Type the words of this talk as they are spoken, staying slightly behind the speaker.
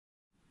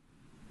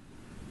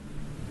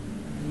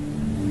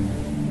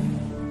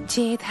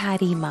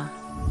जयधारी माँ।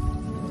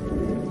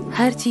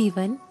 हर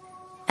जीवन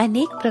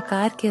अनेक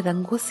प्रकार के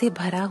रंगों से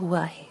भरा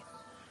हुआ है।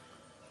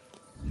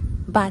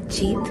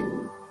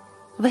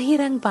 बातचीत वही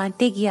रंग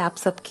बांटेगी आप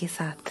सबके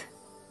साथ।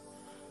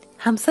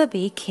 हम सब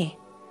एक हैं,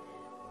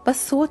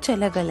 बस सोच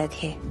अलग अलग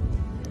है।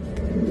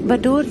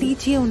 बटोर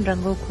लीजिए उन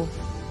रंगों को,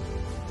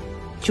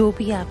 जो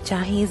भी आप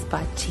चाहें इस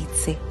बातचीत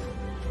से,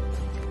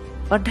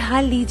 और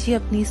ढाल लीजिए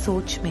अपनी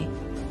सोच में।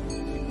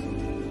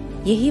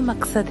 यही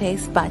मकसद है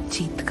इस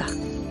बातचीत का।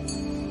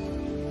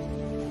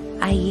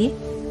 आइए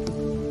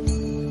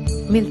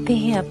मिलते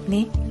हैं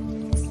अपने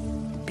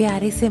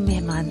प्यारे से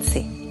मेहमान से।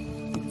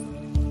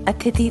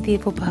 अतिथि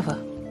देवो भव।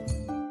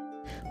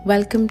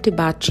 Welcome to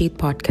Baatcheet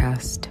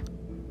podcast.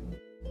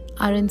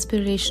 Our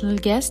inspirational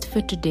guest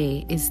for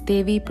today is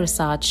Devi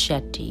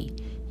Shetty,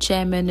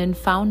 chairman and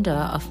founder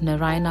of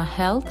Narayana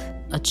Health,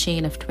 a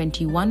chain of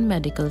 21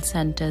 medical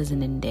centers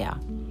in India.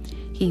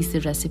 He is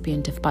the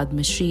recipient of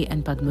Padma Shri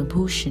and Padma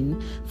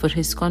Bhushan for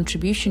his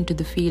contribution to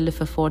the field of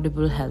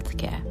affordable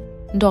healthcare.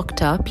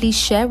 Doctor, please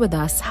share with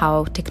us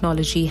how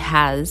technology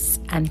has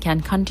and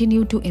can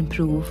continue to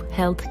improve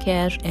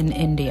healthcare in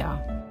India.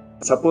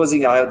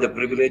 Supposing I have the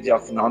privilege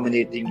of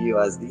nominating you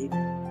as the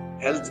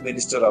health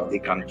minister of the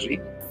country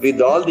with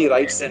all the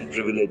rights and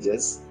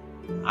privileges,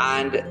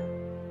 and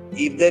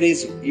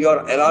if you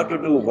are allowed to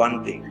do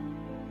one thing,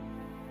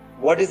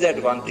 what is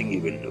that one thing you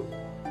will do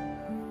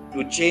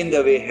to change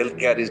the way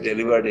healthcare is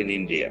delivered in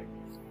India?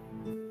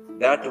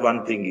 That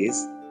one thing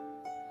is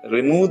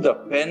remove the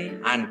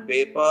pen and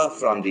paper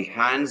from the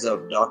hands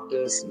of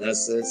doctors,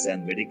 nurses,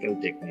 and medical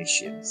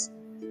technicians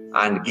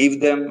and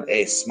give them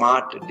a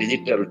smart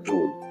digital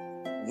tool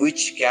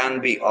which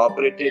can be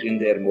operated in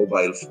their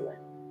mobile phone.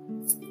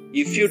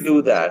 If you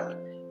do that,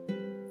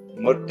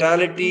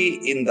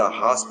 mortality in the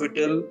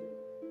hospital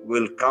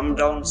will come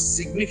down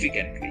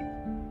significantly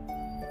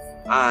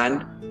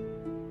and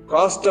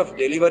cost of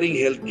delivering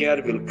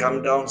healthcare will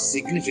come down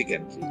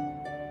significantly,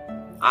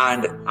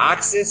 and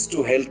access to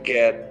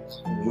healthcare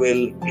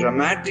will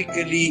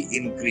dramatically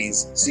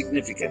increase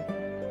significantly.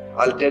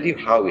 I'll tell you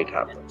how it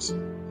happens.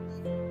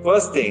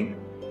 First thing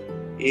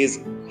is,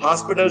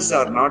 hospitals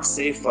are not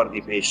safe for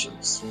the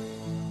patients.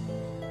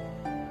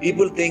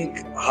 People think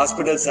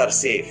hospitals are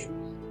safe.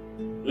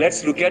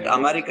 Let's look at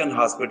American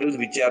hospitals,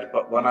 which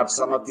are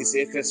some of the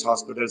safest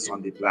hospitals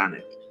on the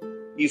planet.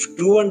 If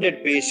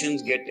 200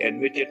 patients get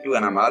admitted to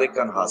an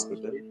American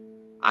hospital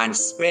and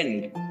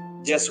spend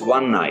just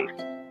one night,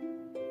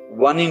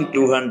 1 in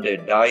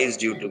 200 dies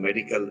due to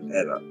medical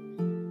error.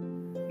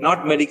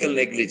 Not medical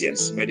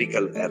negligence,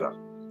 medical error.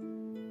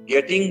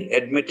 Getting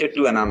admitted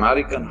to an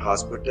American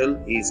hospital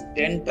is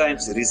 10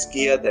 times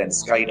riskier than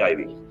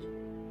skydiving.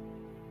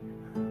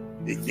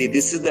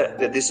 This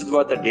is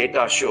what the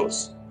data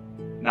shows.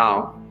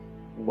 Now,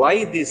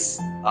 why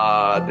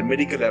the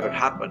medical error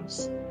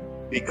happens?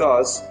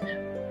 Because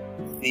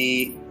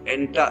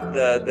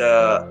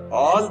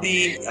all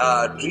the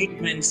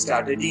treatment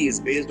strategy is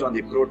based on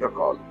the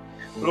protocol.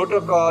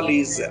 Protocol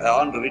is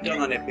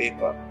written on a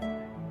paper,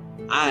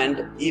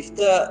 and if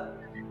the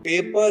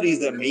paper is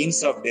the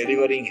means of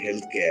delivering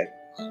healthcare,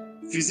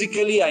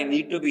 physically I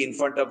need to be in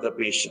front of the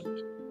patient.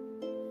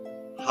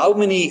 How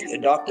many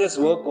doctors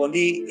work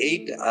only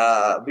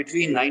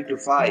between 9 to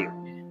 5?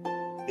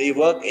 They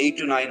work 8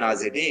 to 9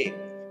 hours a day.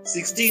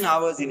 16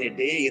 hours in a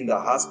day in the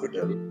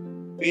hospital,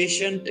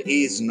 patient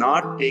is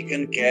not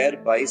taken care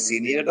by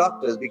senior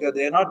doctors because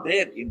they are not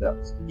there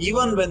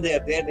even when they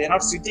are there, they are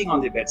not sitting on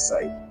the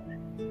bedside.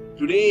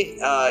 Today,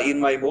 in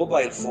my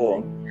mobile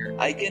phone,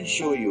 I can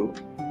show you,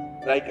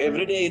 like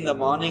every day in the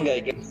morning, I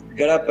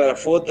get up at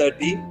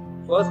 4:30.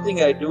 First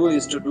thing I do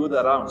is to do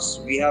the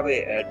rounds. We have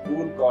a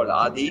tool called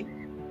Adi,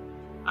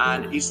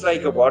 and it's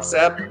like a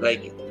WhatsApp.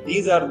 Like,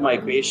 these are my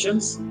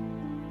patients.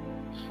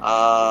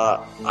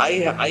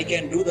 I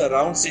can do the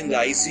rounds in the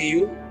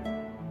ICU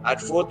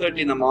at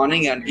 4:30 in the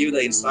morning and give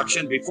the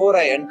instruction. Before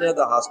I enter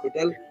the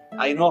hospital,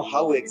 I know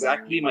how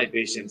exactly my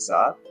patients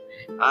are.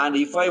 And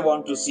if I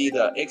want to see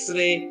the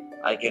X-ray,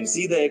 I can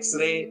see the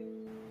X-ray,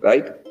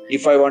 right?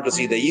 If I want to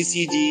see the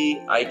ECG,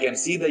 I can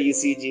see the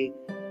ECG.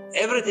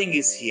 Everything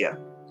is here.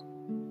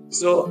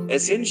 So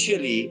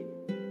essentially,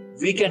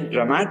 we can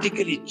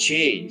dramatically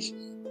change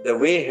the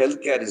way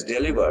healthcare is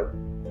delivered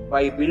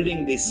by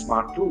building these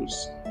smart tools.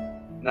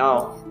 Now,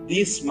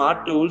 these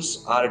smart tools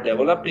are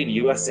developed in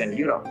US and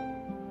Europe.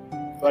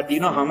 But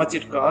you know how much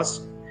it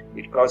costs?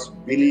 It costs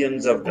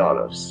billions of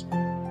dollars.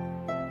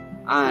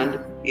 And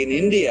in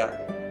India,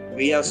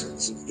 we have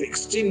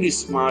extremely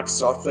smart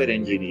software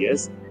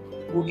engineers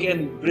who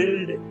can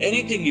build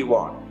anything you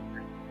want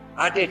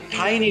at a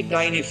tiny,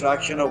 tiny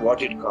fraction of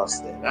what it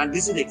costs there. And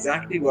this is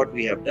exactly what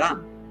we have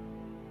done.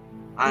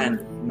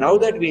 And now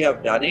that we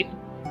have done it,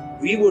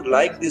 we would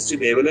like this to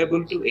be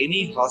available to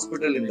any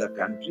hospital in the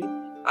country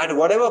at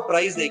whatever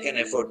price they can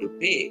afford to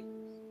pay.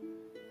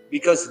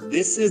 Because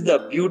this is the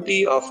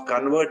beauty of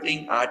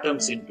converting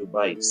atoms into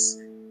bytes.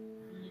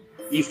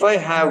 If I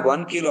have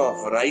 1 kilo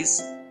of rice,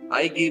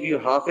 I give you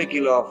half a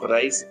kilo of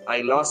rice, I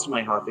lost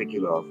my half a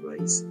kilo of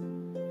rice.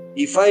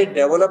 If I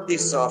develop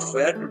this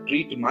software to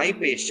treat my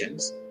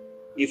patients,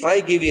 if I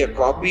give you a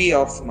copy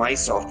of my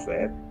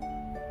software,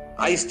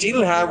 I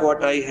still have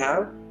what I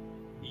have,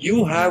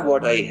 you have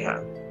what I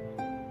have.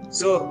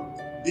 So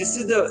this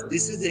is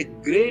a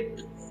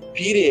great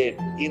period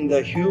in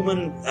the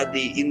human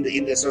in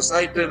the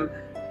societal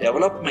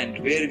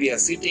development where we are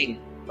sitting.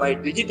 By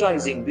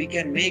digitizing, we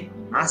can make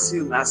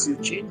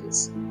massive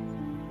changes.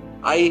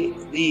 I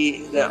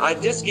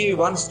just give you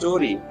one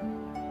story.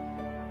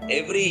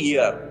 Every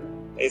year,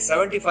 a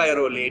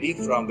 75-year-old lady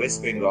from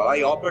West Bengal,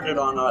 I operated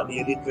on her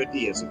nearly 30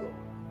 years ago.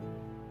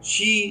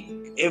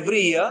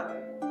 Every year,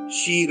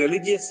 she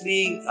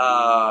religiously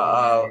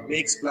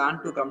makes plan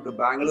to come to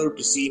Bangalore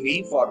to see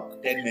me for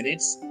 10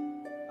 minutes.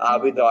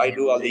 I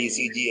do all the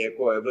ECG,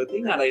 echo,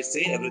 everything, and I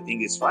say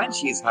everything is fine.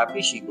 She is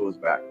happy. She goes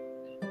back.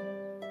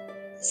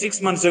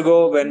 6 months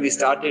ago, when we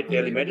started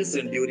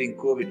telemedicine during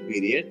COVID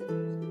period,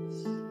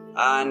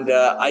 and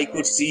I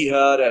could see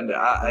her, and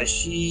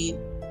she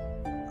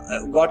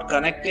got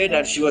connected,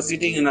 and she was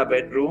sitting in her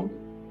bedroom,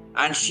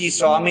 and she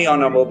saw me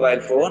on a mobile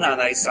phone, and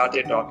I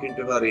started talking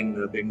to her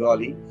in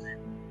Bengali.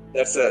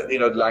 That's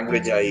the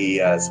language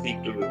I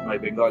speak to my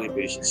Bengali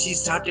patients. She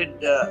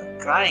started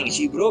crying.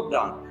 She broke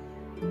down.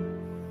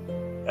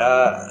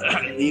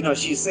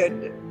 She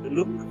said,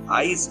 "Look,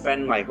 I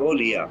spent my whole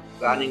year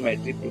planning my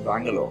trip to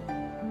Bangalore.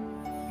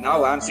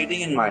 Now I'm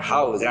sitting in my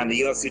house and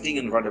you're sitting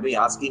in front of me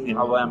asking me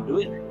how I'm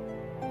doing."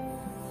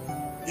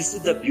 This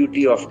is the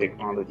beauty of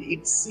technology.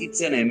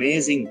 It's an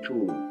amazing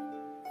tool.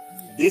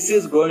 This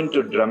is going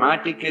to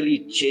dramatically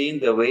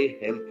change the way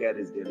healthcare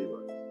is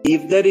delivered.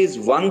 If there is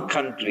one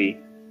country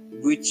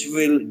which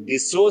will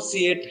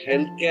dissociate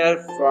healthcare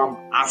from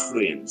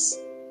affluence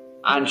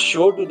and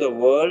show to the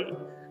world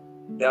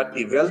that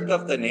the wealth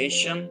of the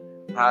nation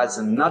has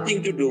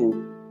nothing to do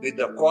with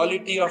the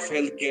quality of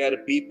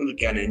healthcare people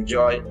can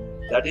enjoy,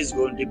 that is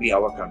going to be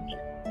our country.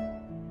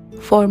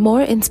 For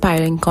more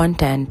inspiring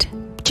content,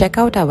 check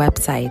out our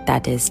website,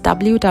 that is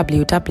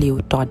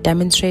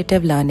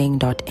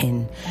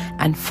www.demonstrativelearning.in,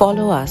 and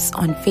follow us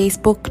on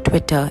Facebook,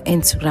 Twitter,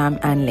 Instagram,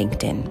 and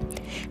LinkedIn.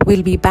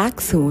 We'll be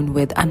back soon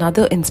with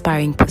another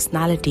inspiring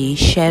personality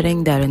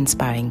sharing their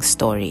inspiring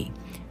story.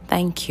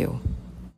 Thank you.